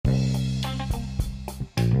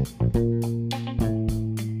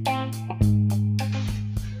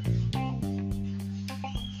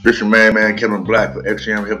This your man Kevin Black for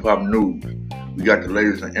XM Hip Hop News. We got the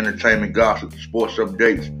latest in entertainment gossip, sports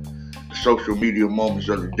updates, the social media moments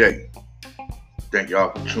of the day. Thank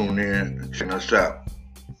y'all for tuning in and checking us out.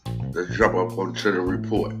 Let's jump up onto the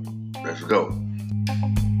report. Let's go.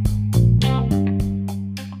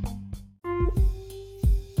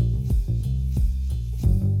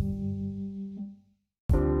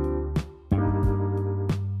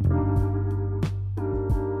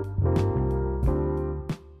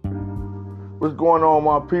 What's going on,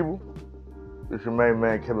 my people? It's your main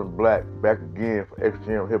man Kevin Black back again for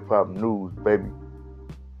XM Hip Hop News, baby.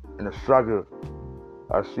 And the saga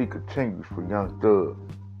I see continues for Young Thug.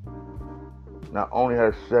 Not only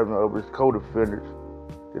has 7 of his co-defendants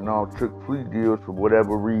that all took plea deals for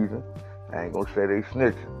whatever reason, I ain't gonna say they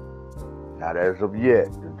snitching. Not as of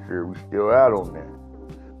yet. The jury's still out on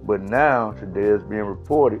that. But now, today is being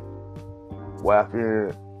reported, wife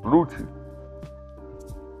and Lucci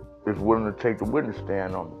is willing to take the witness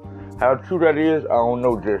stand on him. How true that is, I don't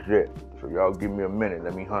know just yet. So y'all give me a minute,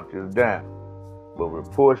 let me hunt this down. But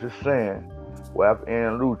reports are saying wife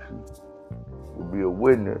and Lucci will be a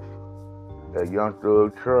witness at Young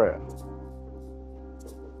Thug trial.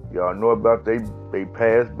 Y'all know about they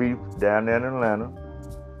past beef down there in Atlanta.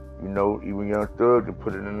 You know, even Young Thug to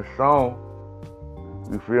put it in the song.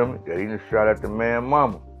 You feel me? That he done shot at the man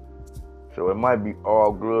mama. So it might be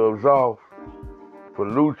all gloves off for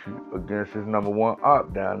Lucci against his number one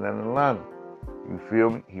op down in Atlanta. You feel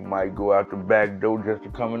me? He might go out the back door just to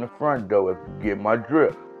come in the front door if you get my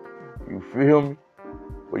drift. You feel me?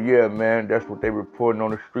 But yeah, man, that's what they reporting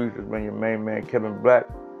on the streets. It's been your main man Kevin Black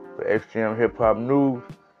for XM Hip Hop News.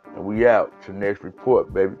 And we out to the next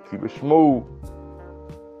report, baby. Keep it smooth.